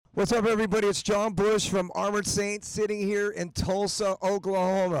What's up, everybody? It's John Bush from Armored Saints sitting here in Tulsa,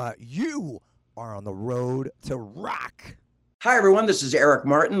 Oklahoma. You are on the road to rock. Hi, everyone. This is Eric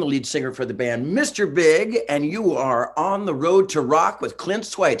Martin, the lead singer for the band Mr. Big, and you are on the road to rock with Clint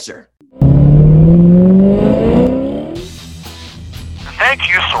Schweitzer. Thank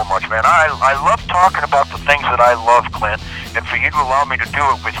you so much, man. I love talking about the things that I love, Clint, and for you to allow me to do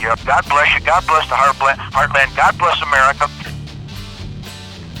it with you. God bless you. God bless the Heartland. God bless America.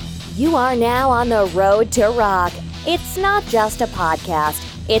 You are now on the road to rock. It's not just a podcast.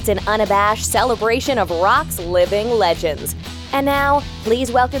 It's an unabashed celebration of rock's living legends. And now,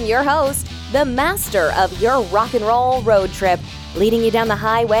 please welcome your host, the master of your rock and roll road trip, leading you down the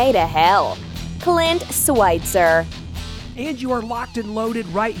highway to hell, Clint Schweitzer. And you are locked and loaded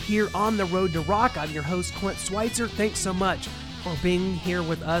right here on the road to rock. I'm your host, Clint Schweitzer. Thanks so much for being here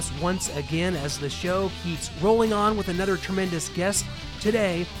with us once again as the show keeps rolling on with another tremendous guest.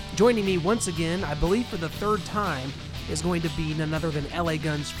 Today, joining me once again, I believe for the third time, is going to be none other than LA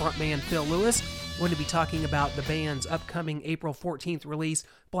Guns frontman Phil Lewis. We're going to be talking about the band's upcoming April 14th release,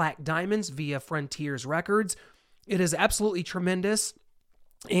 Black Diamonds, via Frontiers Records. It is absolutely tremendous,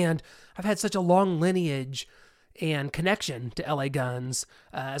 and I've had such a long lineage and connection to LA Guns,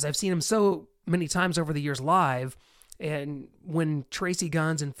 as I've seen them so many times over the years live. And when Tracy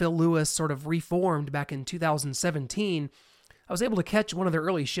Guns and Phil Lewis sort of reformed back in 2017, I was able to catch one of their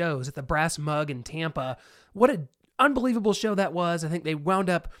early shows at the Brass Mug in Tampa. What an unbelievable show that was. I think they wound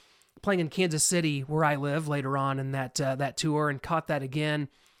up playing in Kansas City, where I live, later on in that tour, and caught that again.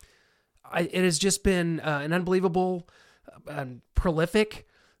 It has just been an unbelievable, prolific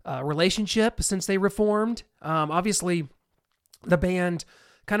relationship since they reformed. Obviously, the band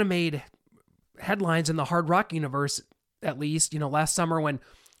kind of made headlines in the hard rock universe, at least, last summer when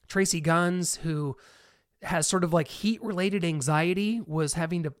Tracy Guns, who has sort of like heat-related anxiety, was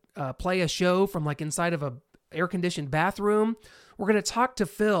having to play a show from like inside of a air-conditioned bathroom. We're going to talk to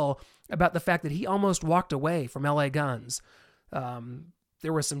Phil about the fact that he almost walked away from LA Guns.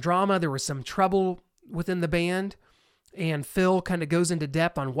 There was some drama, there was some trouble within the band, and Phil kind of goes into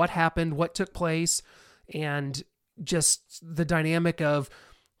depth on what happened, what took place, and just the dynamic of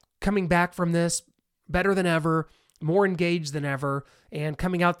coming back from this better than ever, more engaged than ever, and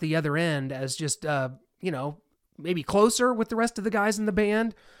coming out the other end as just, maybe closer with the rest of the guys in the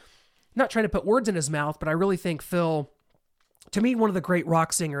band. Not trying to put words in his mouth, but I really think Phil, to me, one of the great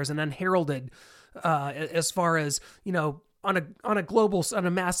rock singers and unheralded as far as, on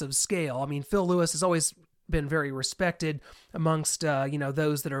a massive scale. I mean, Phil Lewis has always been very respected amongst,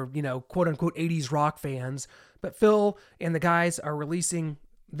 those that are, quote unquote 80s rock fans. But Phil and the guys are releasing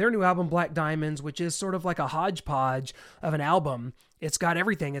their new album, Black Diamonds, which is sort of like a hodgepodge of an album. It's got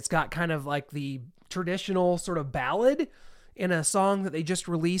everything. It's got kind of like the traditional sort of ballad in a song that they just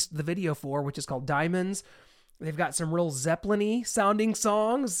released the video for, which is called Diamonds. They've got some real Zeppelin-y sounding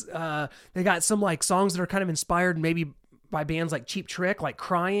songs. They got some like songs that are kind of inspired maybe by bands like Cheap Trick, like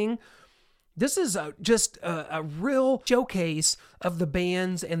Crying. This is just a real showcase of the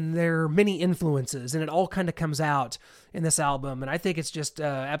bands and their many influences, and it all kind of comes out in this album, and I think it's just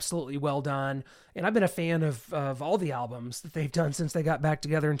absolutely well done. And I've been a fan of all the albums that they've done since they got back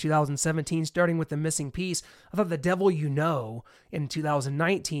together in 2017, starting with The Missing Piece. I thought The Devil You Know in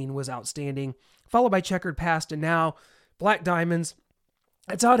 2019 was outstanding, followed by Checkered Past, and now Black Diamonds.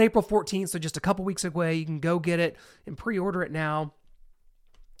 It's out April 14th, so just a couple weeks away. You can go get it and pre-order it now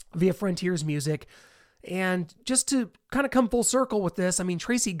via Frontiers Music. And just to kind of come full circle with this, I mean,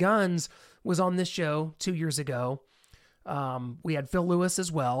 Tracy Guns was on this show 2 years ago. We had Phil Lewis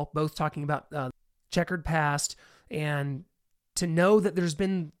as well, both talking about Checkered Past, and to know that there's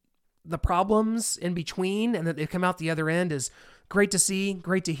been the problems in between and that they've come out the other end is great to see,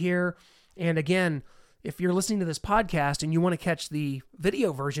 great to hear. And again, if you're listening to this podcast and you want to catch the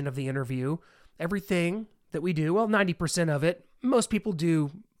video version of the interview, everything that we do, well, 90% of it, most people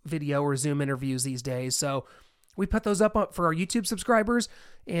do video or Zoom interviews these days. So we put those up for our YouTube subscribers,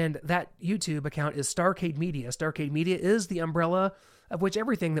 and that YouTube account is Starcade Media. Starcade Media is the umbrella of which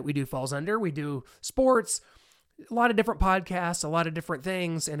everything that we do falls under. We do sports, a lot of different podcasts, a lot of different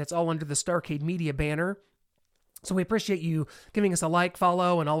things, and it's all under the Starcade Media banner. So we appreciate you giving us a like,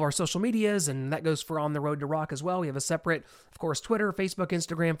 follow, and all of our social medias, and that goes for On the Road to Rock as well. We have a separate, of course, Twitter, Facebook,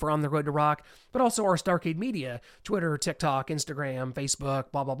 Instagram for On the Road to Rock, but also our Starcade Media, Twitter, TikTok, Instagram,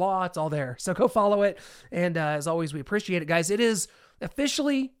 Facebook, blah, blah, blah. It's all there. So go follow it, and as always, we appreciate it, guys. It is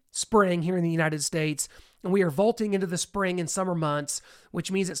officially spring here in the United States, and we are vaulting into the spring and summer months,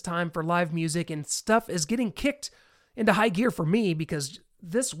 which means it's time for live music, and stuff is getting kicked into high gear for me because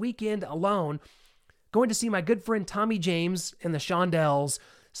this weekend alone, going to see my good friend Tommy James and the Shondells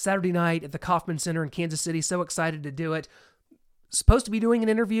Saturday night at the Kauffman Center in Kansas City. So excited to do it. Supposed to be doing an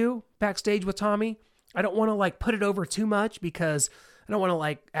interview backstage with Tommy. I don't want to like put it over too much because I don't want to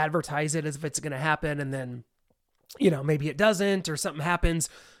like advertise it as if it's going to happen and then, maybe it doesn't or something happens.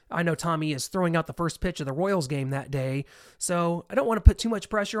 I know Tommy is throwing out the first pitch of the Royals game that day, so I don't want to put too much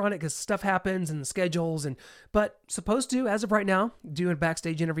pressure on it because stuff happens and the schedules. But supposed to, as of right now, do a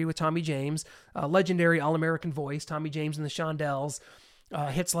backstage interview with Tommy James, legendary All-American voice, Tommy James and the Shondells.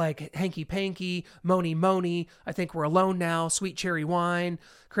 Hits like Hanky Panky, Moni Moni, I Think We're Alone Now, Sweet Cherry Wine,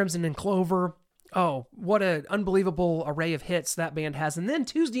 Crimson and Clover. Oh, what an unbelievable array of hits that band has. And then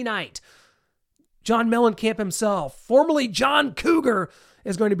Tuesday night, John Mellencamp himself, formerly John Cougar,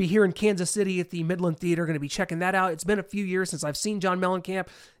 is going to be here in Kansas City at the Midland Theater. Going to be checking that out. It's been a few years since I've seen John Mellencamp.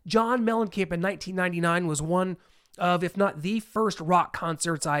 John Mellencamp in 1999 was one of, if not the first rock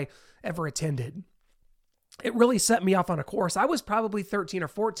concerts I ever attended. It really set me off on a course. I was probably 13 or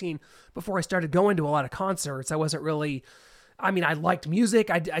 14 before I started going to a lot of concerts. I wasn't really, I liked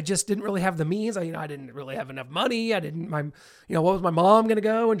music. I just didn't really have the means. I didn't really have enough money. What was my mom going to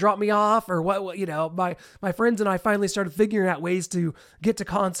go and drop me off or what, my friends and I finally started figuring out ways to get to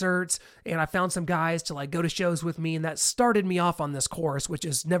concerts, and I found some guys to like go to shows with me, and that started me off on this course, which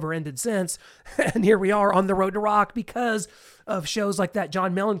has never ended since. And here we are on the road to rock because of shows like that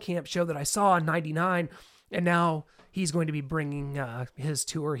John Mellencamp show that I saw in 99. And now he's going to be bringing his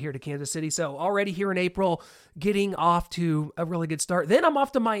tour here to Kansas City. So already here in April, getting off to a really good start. Then I'm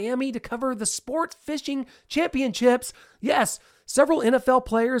off to Miami to cover the Sport Fishing Championships. Yes, several NFL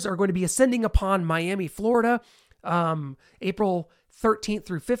players are going to be ascending upon Miami, Florida, April 13th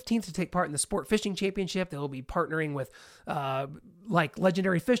through 15th to take part in the Sport Fishing Championship. They'll be partnering with like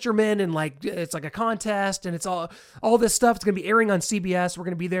legendary fishermen, and like it's like a contest, and it's all this stuff. It's going to be airing on CBS. We're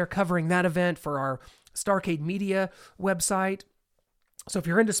going to be there covering that event for our Starcade Media website. So if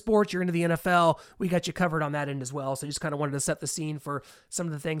you're into sports, you're into the NFL, we got you covered on that end as well. So just kind of wanted to set the scene for some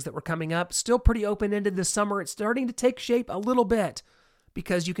of the things that were coming up. Still pretty open-ended this summer. It's starting to take shape a little bit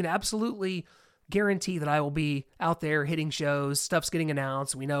because you can absolutely guarantee that I will be out there hitting shows. Stuff's getting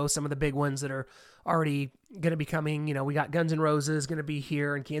announced. We know some of the big ones that are already going to be coming. We got Guns N' Roses going to be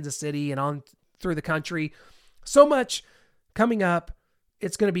here in Kansas City and on through the country. So much coming up.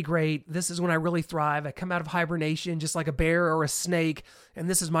 It's going to be great. This is when I really thrive. I come out of hibernation just like a bear or a snake, and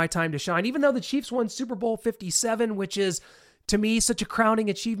this is my time to shine. Even though the Chiefs won Super Bowl 57, which is, to me, such a crowning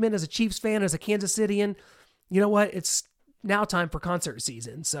achievement as a Chiefs fan, as a Kansas Cityan, you know what? It's now time for concert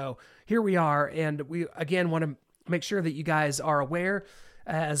season. So here we are, and we, again, want to make sure that you guys are aware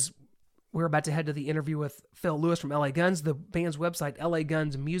as we're about to head to the interview with Phil Lewis from LA Guns, the band's website,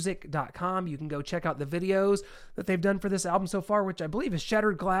 lagunsmusic.com. You can go check out the videos that they've done for this album so far, which I believe is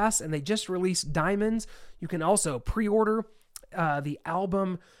Shattered Glass, and they just released Diamonds. You can also pre-order the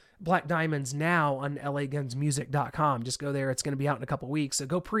album Black Diamonds now on lagunsmusic.com. Just go there. It's going to be out in a couple weeks. So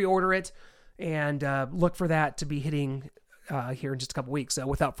go pre-order it and look for that to be hitting here in just a couple weeks. So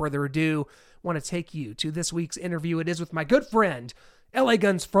without further ado, want to take you to this week's interview. It is with my good friend, LA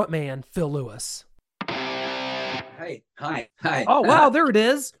Guns frontman, Phil Lewis. Hey, hi. Oh, wow, there it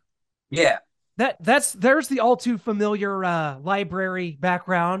is. Yeah. There's the all too familiar library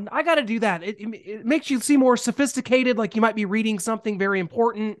background. I got to do that. It makes you seem more sophisticated, like you might be reading something very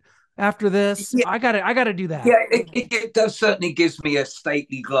important after this. Yeah. I got to do that. Yeah, it does certainly gives me a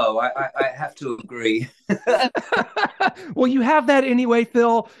stately glow. I have to agree. Well, you have that anyway,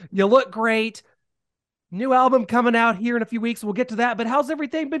 Phil. You look great. New album coming out here in a few weeks. We'll get to that. But how's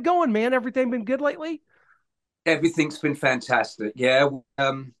everything been going, man? Everything been good lately? Everything's been fantastic. Yeah.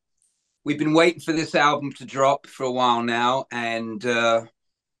 We've been waiting for this album to drop for a while now. And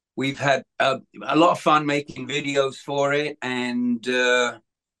we've had a lot of fun making videos for it. And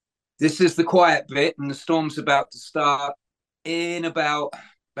this is the quiet bit. And the storm's about to start in about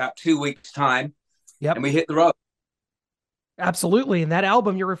 2 weeks' time. Yep. And we hit the road. Absolutely. And that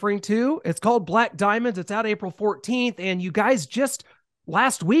album you're referring to, it's called Black Diamonds. It's out April 14th. And you guys just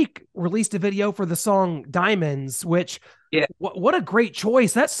last week released a video for the song Diamonds, which, yeah, what a great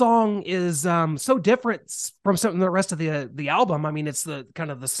choice. That song is so different from some of the rest of the album. I mean, it's the kind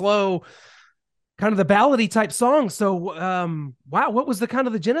of the slow, kind of the ballady type song. So, wow, what was the kind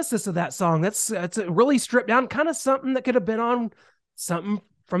of the genesis of that song? It's a really stripped down, kind of something that could have been on something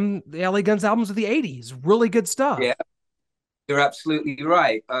from the LA Guns albums of the 80s. Really good stuff. Yeah. You're absolutely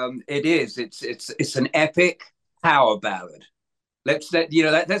right. It is. It's an epic power ballad. Let's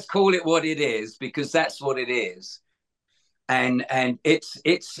call it what it is, because that's what it is. And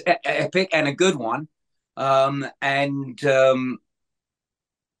it's epic and a good one.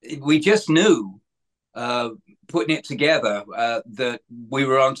 We just knew putting it together, that we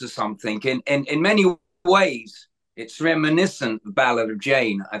were onto something. And in many ways, it's reminiscent of Ballad of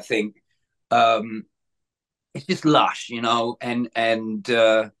Jane, I think. It's just lush, you know,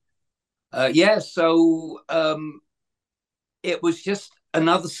 yeah, so it was just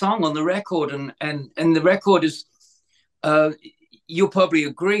another song on the record, and the record is, you'll probably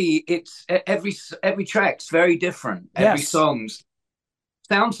agree, it's every track's very different. Yes. Every song's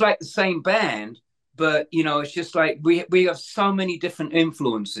sounds like the same band, but you know, it's just like we have so many different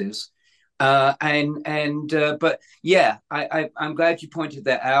influences. But yeah, I'm glad you pointed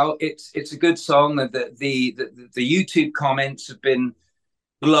that out. It's a good song. The YouTube comments have been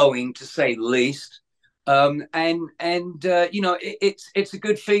glowing, to say the least. You know, it's a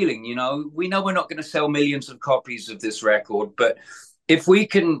good feeling. You know, we know we're not going to sell millions of copies of this record, but if we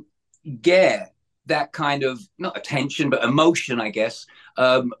can get that kind of, not attention but emotion, I guess,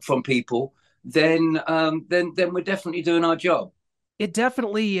 from people, then we're definitely doing our job. It's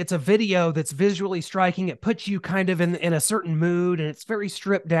a video that's visually striking. It puts you kind of in a certain mood, and it's very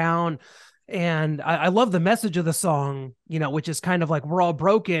stripped down. And I love the message of the song, you know, which is kind of like, we're all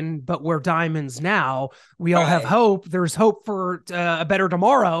broken, but we're diamonds now. We all have hope. There's hope for a better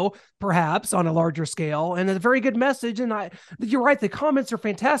tomorrow, perhaps on a larger scale. And a very good message. And you're right. The comments are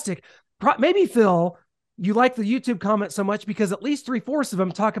fantastic. Maybe, Phil, you like the YouTube comments so much because at least 3/4 of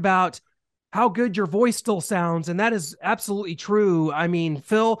them talk about how good your voice still sounds. And that is absolutely true. I mean,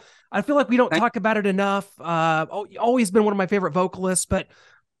 Phil, I feel like we don't talk about it enough. Always been one of my favorite vocalists, but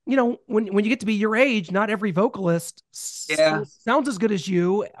you know, when you get to be your age, not every vocalist sounds as good as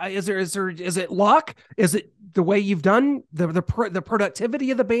you. Is it luck? Is it the way you've done the productivity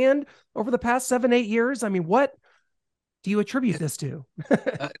of the band over the past 7-8 years? I mean, what do you attribute this to?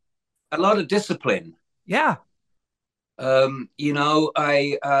 A lot of discipline. Yeah. You know,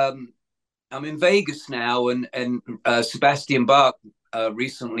 I'm in Vegas now, and Sebastian Bach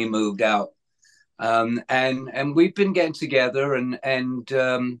recently moved out. And we've been getting together, and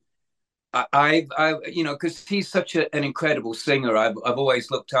I you know, because he's such an incredible singer, I've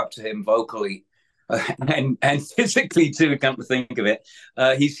always looked up to him vocally, and physically too. Come to think of it,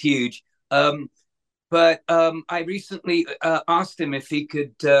 he's huge. But I recently asked him if he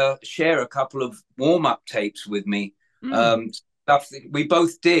could share a couple of warm-up tapes with me. Stuff that we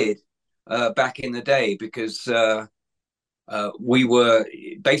both did back in the day, because we were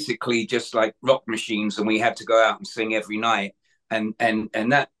basically just like rock machines, and we had to go out and sing every night, and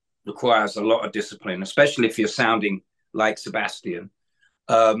that requires a lot of discipline, especially if you're sounding like Sebastian.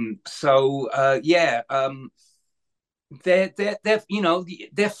 They're you know,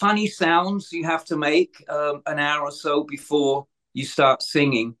 they're funny sounds you have to make an hour or so before you start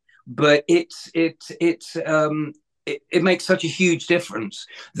singing, but it makes such a huge difference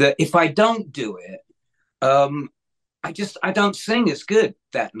that if I don't do it, I don't sing as good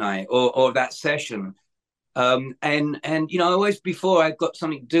that night or that session. And you know, always before I've got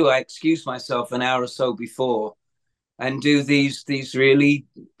something to do, I excuse myself an hour or so before and do these really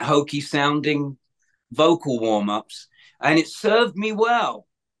hokey sounding vocal warm-ups, and it served me well.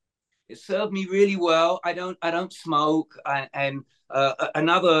 It served me really well. I don't smoke, and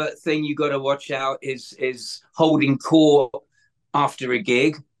another thing you got to watch out is holding court after a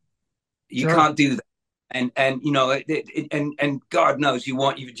gig. You can't do that. And you know, and God knows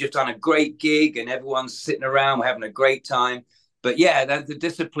you've just done a great gig and everyone's sitting around, we're having a great time. But yeah, that's the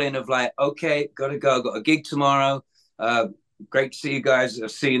discipline of like, okay, gotta go, got a gig tomorrow. Great to see you guys.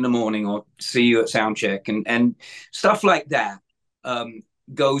 See you in the morning, or see you at sound check, and stuff like that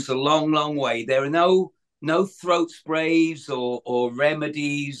goes a long way. There are no throat sprays or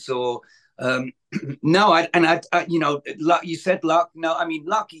remedies or no. I you know, luck. You said luck. No, I mean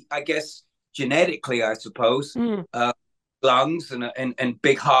lucky. I guess genetically, I suppose, lungs and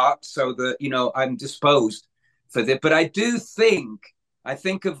big heart, so that, you know, I'm disposed for that. But I do think,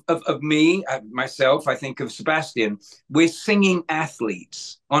 of me, myself, I think of Sebastian. We're singing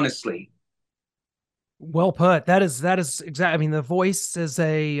athletes, honestly. Well put. That is exactly. I mean, the voice is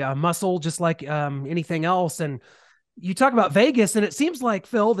a muscle, just like anything else. And you talk about Vegas, and it seems like,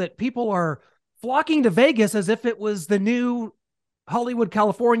 Phil, that people are flocking to Vegas as if it was the new Hollywood,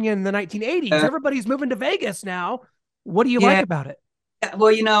 California in the 1980s. Everybody's moving to Vegas now. What do you like about it?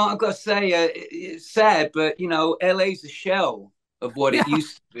 Well, you know, I've got to say, it's sad, but you know, LA's a shell of what it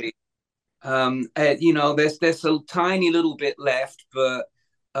used to be. You know, there's a tiny little bit left, but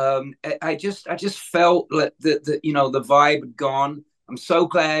I just felt that the you know, the vibe had gone. I'm so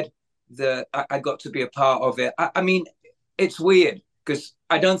glad that I got to be a part of it. I mean, it's weird because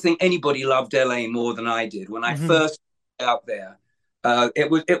I don't think anybody loved LA more than I did when I first got out there.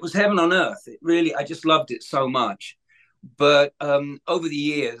 It was heaven on earth. It really, I just loved it so much. But over the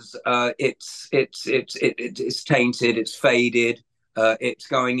years, it's tainted, it's faded, it's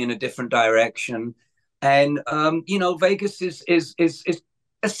going in a different direction, and Vegas is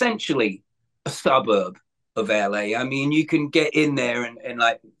essentially a suburb of LA. I mean, you can get in there in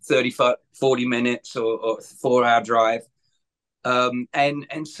like 35, 40 minutes or 4 hour drive.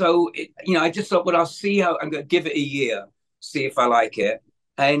 And so I just thought, well, I'll see how I'm going to give it a year, see if I like it.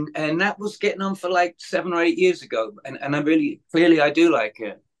 And that was getting on for like 7 or 8 years ago, and I really clearly I do like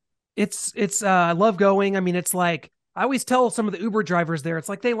it. It's I love going. I mean, it's like I always tell some of the Uber drivers there, it's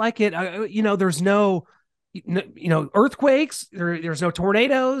like they like it. There's no earthquakes, there's no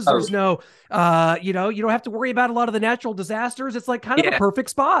tornadoes, Oh, there's no you don't have to worry about a lot of the natural disasters. It's like kind of a yeah,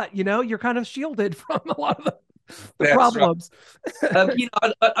 perfect spot. You're kind of shielded from a lot of the that's right. problems.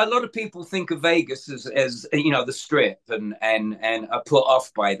 A lot of people think of Vegas as the Strip, and are put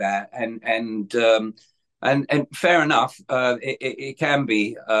off by that, and fair enough, it can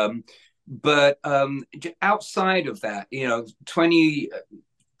be, but outside of that, 20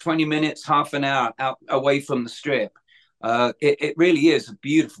 minutes, half an hour out away from the Strip, it really is a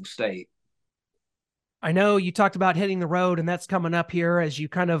beautiful state. I know you talked about hitting the road, and that's coming up here as you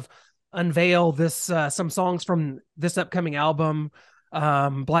kind of unveil this some songs from this upcoming album,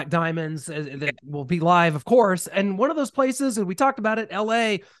 Black Diamonds, that will be live, of course. And one of those places, and we talked about it,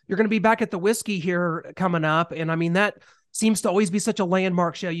 LA, you're going to be back at the Whiskey here coming up. And I mean, that seems to always be such a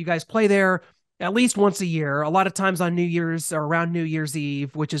landmark show. You guys play there at least once a year, a lot of times on New Year's or around New Year's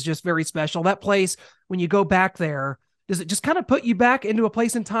Eve, which is just very special. That place, when you go back there, does it just kind of put you back into a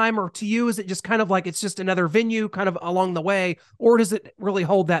place in time, or to you, is it just kind of like it's just another venue kind of along the way, or does it really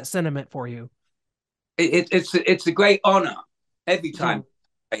hold that sentiment for you? It's a great honor every time Mhm.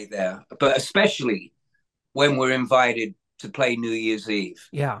 we play there, but especially when we're invited to play New Year's Eve.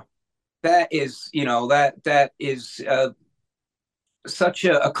 Yeah. That is, that is such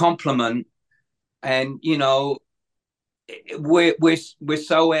a compliment, and we're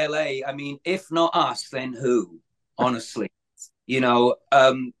so LA. I mean, if not us, then who? Honestly,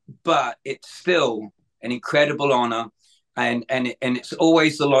 but it's still an incredible honor, and it's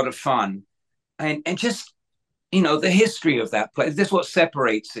always a lot of fun, and just the history of that place. This is what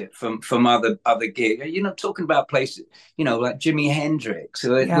separates it from other gigs. Talking about places, like Jimi Hendrix,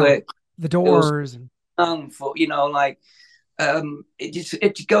 Yeah. where The it was Doors. for like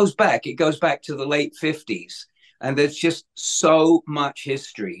it goes back to the late 50s, and there's just so much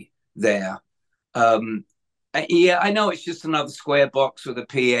history there. um yeah, I know it's just another square box with a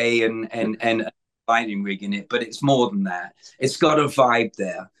PA and a lighting rig in it, but it's more than that. It's got a vibe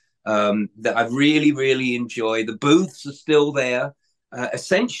there, that I really, really enjoy. The booths are still there.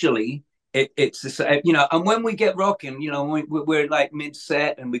 Essentially, it's and when we get rocking, we're like mid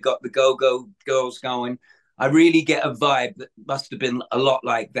set and we got the go girls going. I really get a vibe that must have been a lot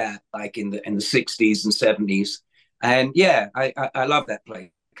like that, like in the 60s and 70s. And yeah, I love that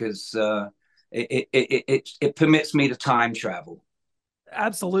place because it permits me to time travel.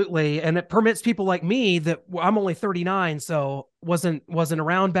 Absolutely. And it permits people like me that I'm only 39, so wasn't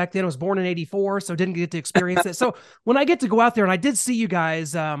around back then. I was born in 84, so didn't get to experience it. So when I get to go out there, and I did see you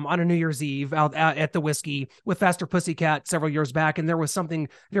guys on a New Year's Eve out at the Whiskey with Faster Pussycat several years back, and there was something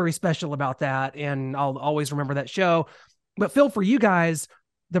very special about that, and I'll always remember that show. But Phil, for you guys,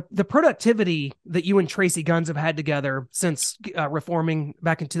 the productivity that you and Tracy Guns have had together since reforming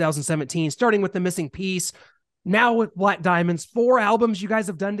back in 2017, starting with The Missing Piece, now with Black Diamonds, 4 albums you guys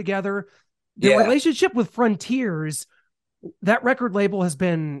have done together. The Yeah, relationship with Frontiers, that record label has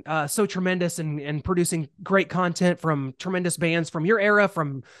been so tremendous in producing great content from tremendous bands from your era,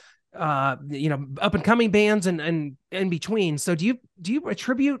 from up and coming bands and in between. So do you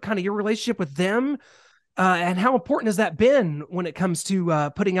attribute kind of your relationship with them, and how important has that been when it comes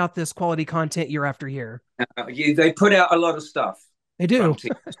to putting out this quality content year after year? they put out a lot of stuff. They do.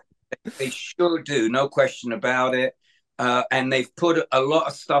 Frontier, they sure do, no question about it. And they've put a lot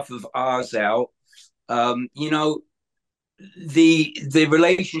of stuff of ours out. The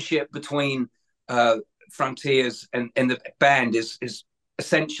relationship between Frontiers and the band is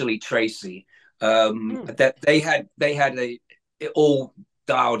essentially Tracy. That they had it all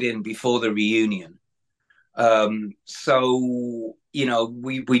dialed in before the reunion. So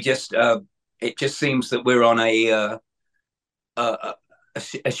we just it just seems that we're on a,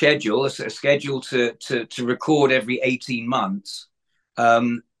 a schedule to record every 18 months,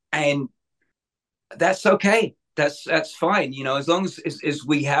 and that's okay. That's fine. As long as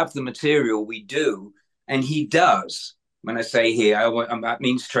we have the material, we do, and he does. When I say here, that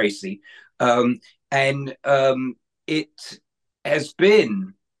means Tracy. And it has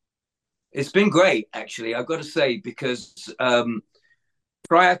been it's been great, actually. I've got to say, because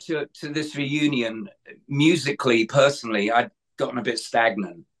prior to this reunion, musically, personally, I'd gotten a bit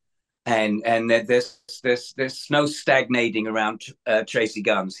stagnant, and there's no stagnating around Tracy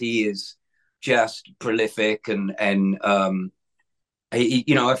Guns. He is just prolific, and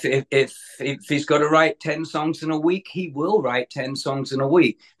you know, if he's got to write 10 songs in a week, he will write 10 songs in a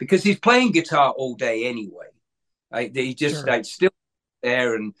week, because he's playing guitar all day anyway. He just Sure. still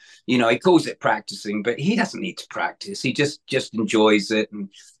there, and you know, he calls it practicing, but he doesn't need to practice. He just enjoys it, and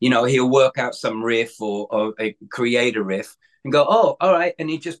you know, he'll work out some riff, or create a riff and go, oh, all right, and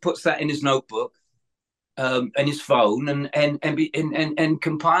he just puts that in his notebook, and his phone, and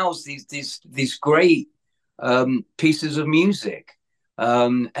compiles these great pieces of music,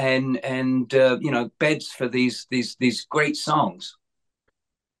 and you know, beds for these great songs.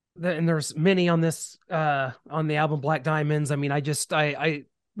 And there's many on this on the album Black Diamonds. I mean, I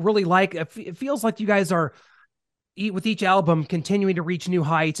really like it. It feels like you guys are with each album continuing to reach new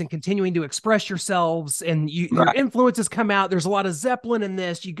heights and continuing to express yourselves, and your Right. influences come out. There's a lot of Zeppelin in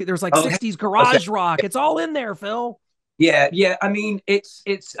this. There's like Oh, 60s garage rock. It's all in there, Phil. yeah. I mean, it's.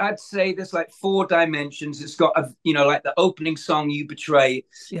 I'd say there's like four dimensions. It's got you know, like the opening song, "You Betray,"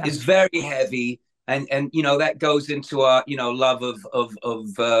 Yeah. is very heavy, and you know, that goes into our, you know, love of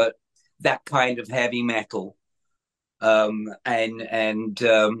that kind of heavy metal, and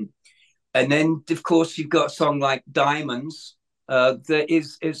then of course you've got a song like "Diamonds," that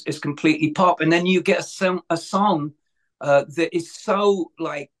is completely pop, and then you get a song that is so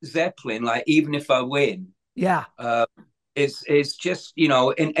like Zeppelin, like "Even If I Win." Yeah. Is just, you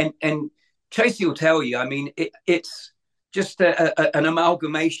know, and Tracy will tell you. I mean, it's just an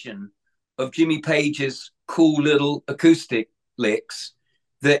amalgamation of Jimmy Page's cool little acoustic licks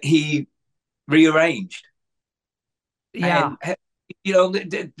that he rearranged. Yeah. And you know,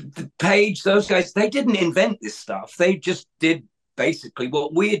 the Page, those guys, they didn't invent this stuff. They just did basically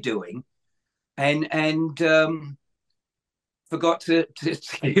what we're doing, and forgot to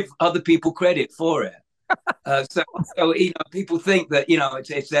give other people credit for it. So you know, people think that, you know,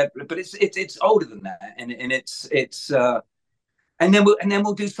 it's that, but it's older than that, and it's and then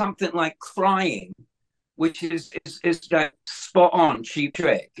we'll do something like "Crying," which is like spot on, Cheap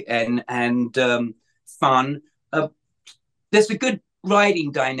Trick, and fun. There's a good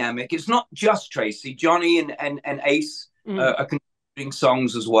writing dynamic. It's not just Tracy, Johnny and Ace are contributing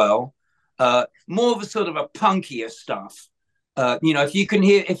songs as well. More of a sort of a punkier stuff. You know, if you can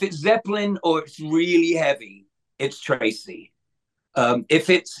hear, if it's Zeppelin or it's really heavy, it's Tracy. If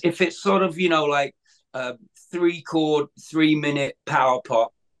it's sort of, you know, like 3-chord, 3-minute power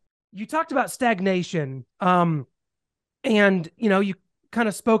pop. You talked about stagnation. And you know, you kind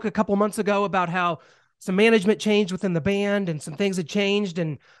of spoke a couple months ago about how some management changed within the band and some things had changed,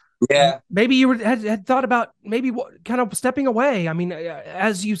 and Yeah. maybe you had thought about maybe kind of stepping away. I mean,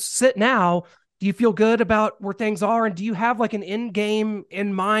 as you sit now, do you feel good about where things are? And do you have like an end game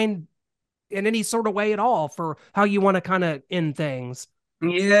in mind in any sort of way at all for how you want to kind of end things?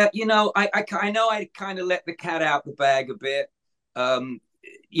 Yeah, you know, I know I kind of let the cat out the bag a bit.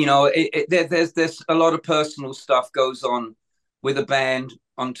 You know, there's a lot of personal stuff goes on with a band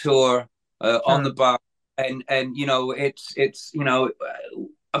on tour, on the bus, and you know, it's you know,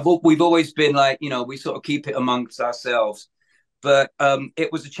 we've always been like, you know, we sort of keep it amongst ourselves, but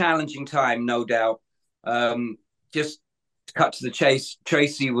it was a challenging time, no doubt. Just to cut to the chase,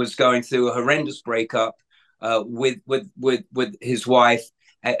 Tracy was going through a horrendous breakup with his wife,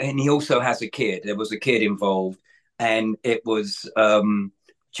 and he also has a kid. There was a kid involved, and it was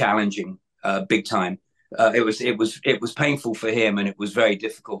challenging, big time. It was painful for him, and it was very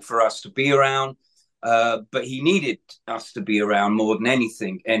difficult for us to be around. But he needed us to be around more than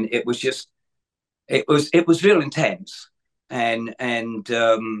anything, and it was just it was real intense, and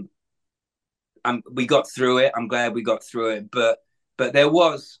we got through it. I'm glad we got through it, but there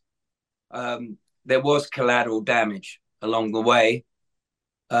was collateral damage along the way,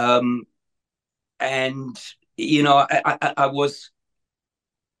 and you know, I was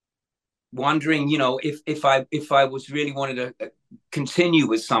wondering, you know, if I was really wanted to continue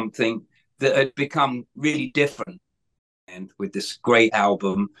with something that had become really different, and with this great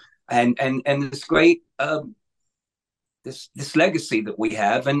album and this great this legacy that we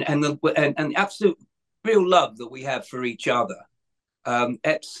have, and the absolute real love that we have for each other.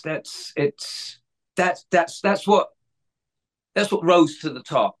 That's what rose to the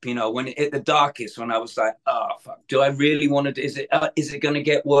top. You know, when at the darkest, when I was like, oh fuck, do I really want to? Is it going to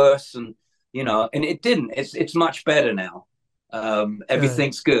get worse? And you know, and it didn't. It's much better now.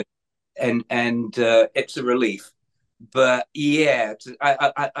 Everything's good, and it's a relief. but yeah,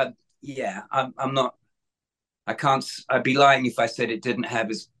 I'm not. I can't. I'd be lying if I said it didn't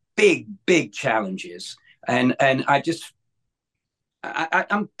have its big challenges. And I'm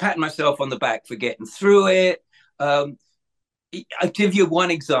patting myself on the back for getting through it. I'll give you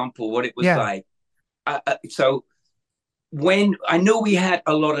one example what it was like. So when I knew we had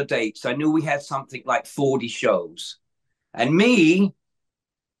a lot of dates, I knew we had something like 40 shows, and me,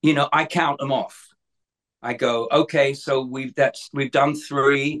 I count them off. I go, okay, so we've done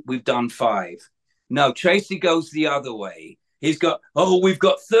 3, we've done 5. No, Tracy goes the other way. We've got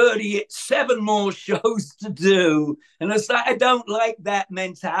 37 more shows to do. And it's like, I don't like that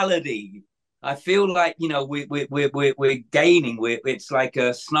mentality. I feel like, we're gaining. It's like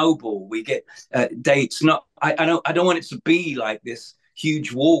a snowball. We get dates. I don't want it to be like this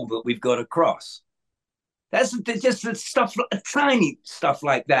huge wall that we've got to cross. That's just the stuff, tiny stuff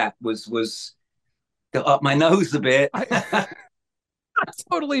like that was got up my nose a bit.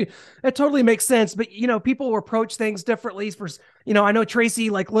 It totally makes sense. But, people approach things differently. I know Tracy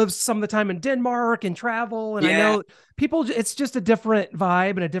lives some of the time in Denmark and travel. And I know people, it's just a different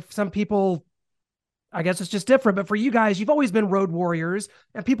vibe and some people, I guess it's just different. But for you guys, you've always been road warriors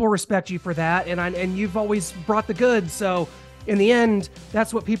and people respect you for that. And you've always brought the goods. So in the end,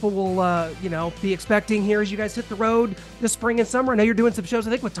 that's what people will, be expecting here as you guys hit the road this spring and summer. I know you're doing some shows, I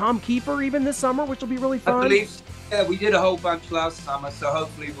think, with Tom Kiefer even this summer, which will be really fun. I believe, we did a whole bunch last summer, so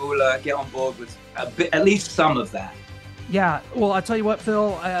hopefully we'll get on board with at least some of that. Yeah, well, I'll tell you what,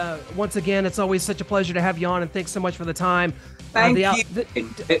 Phil, once again, it's always such a pleasure to have you on, and thanks so much for the time. Thank you.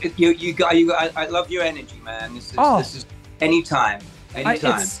 You got, I love your energy, man. This is anytime.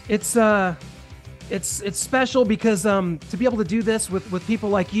 It's special because to be able to do this with people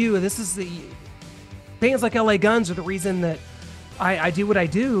like you, this is the bands like LA Guns are the reason that I do what I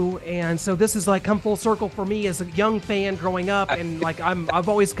do, and so this is come full circle for me as a young fan growing up, and I've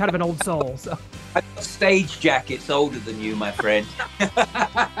always kind of an old soul. So I've got stage jackets older than you, my friend.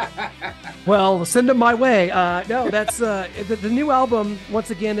 Well, send them my way. No, that's the new album. Once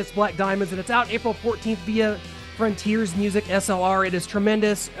again, it's Black Diamonds, and it's out April 14th via Frontiers Music SLR. It is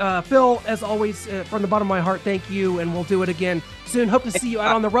tremendous. Phil, as always, from the bottom of my heart, thank you, and we'll do it again soon. Hope to see you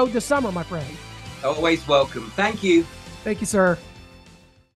out on the road this summer, my friend. Always welcome. Thank you. Thank you, sir.